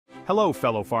Hello,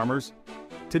 fellow farmers.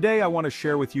 Today I want to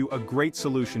share with you a great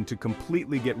solution to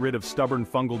completely get rid of stubborn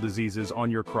fungal diseases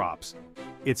on your crops.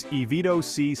 It's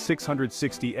THUC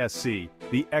C660SC,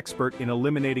 the expert in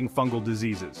eliminating fungal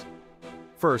diseases.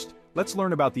 First, let's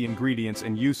learn about the ingredients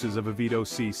and uses of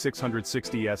THUC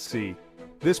C660SC.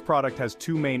 This product has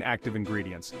two main active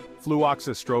ingredients,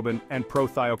 fluoxastrobin and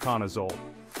prothioconazole.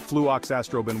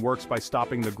 Fluoxastrobin works by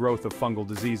stopping the growth of fungal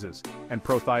diseases, and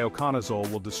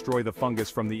prothioconazole will destroy the fungus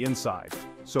from the inside.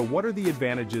 So what are the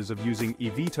advantages of using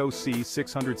THUC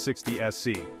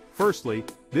C660SC? Firstly,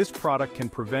 this product can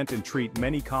prevent and treat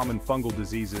many common fungal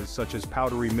diseases such as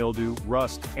powdery mildew,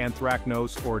 rust,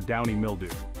 anthracnose, or downy mildew.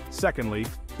 Secondly,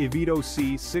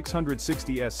 THUC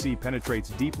C660SC penetrates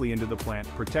deeply into the plant,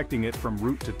 protecting it from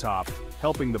root to top,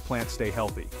 helping the plant stay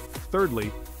healthy.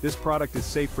 Thirdly, this product is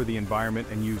safe for the environment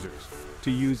and users.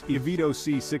 To use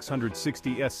THUC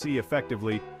C660SC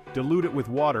effectively, dilute it with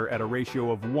water at a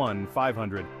ratio of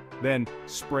 1:500, then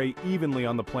spray evenly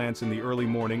on the plants in the early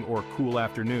morning or cool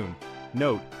afternoon.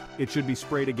 Note, it should be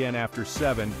sprayed again after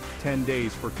 7-10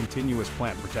 days for continuous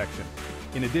plant protection.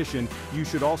 In addition, you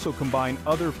should also combine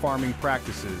other farming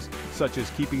practices, such as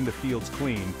keeping the fields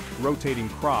clean, rotating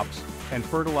crops, and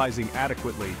fertilizing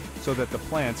adequately so that the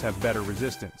plants have better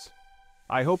resistance.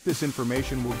 I hope this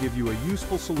information will give you a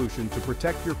useful solution to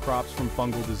protect your crops from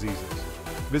fungal diseases.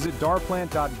 Visit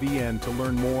darplant.vn to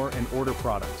learn more and order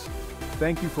products.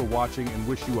 Thank you for watching and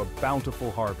wish you a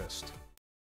bountiful harvest.